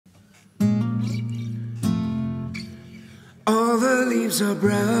leaves are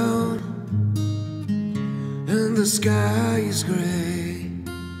brown and the sky is gray.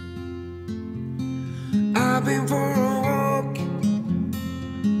 I've been for a walk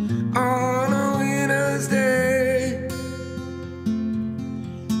on a winter's day.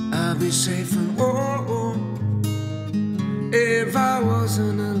 I'd be safe and warm if I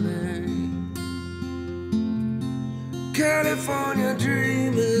wasn't LA. California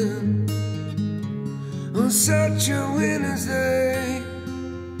dreaming on such a winter's day.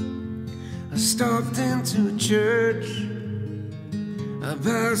 I stopped into a church, I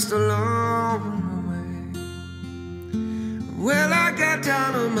passed along the way. Well, I got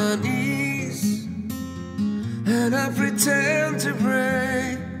down on my knees and I pretend to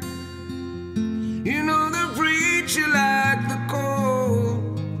pray. You know the preacher like the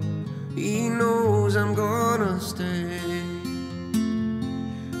cold, he knows I'm gonna stay.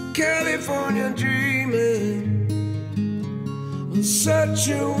 California dreaming on such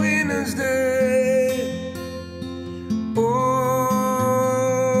a winter's day. Oh,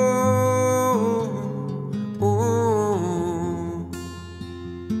 oh,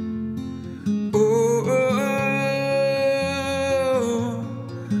 oh, oh,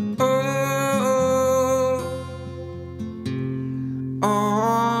 oh.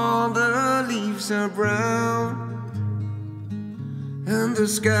 All the leaves are brown and the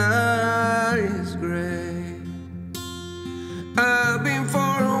sky is gray. I've been for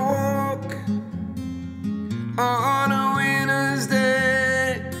a walk on a winter's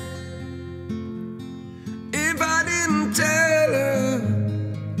day. If I didn't tell her,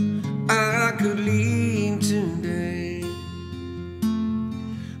 I could leave today.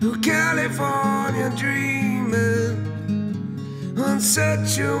 Oh, California dreaming on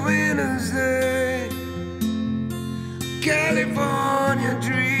such a winter's day. California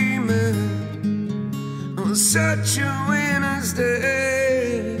dreaming on such a winter's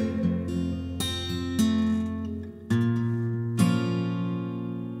day.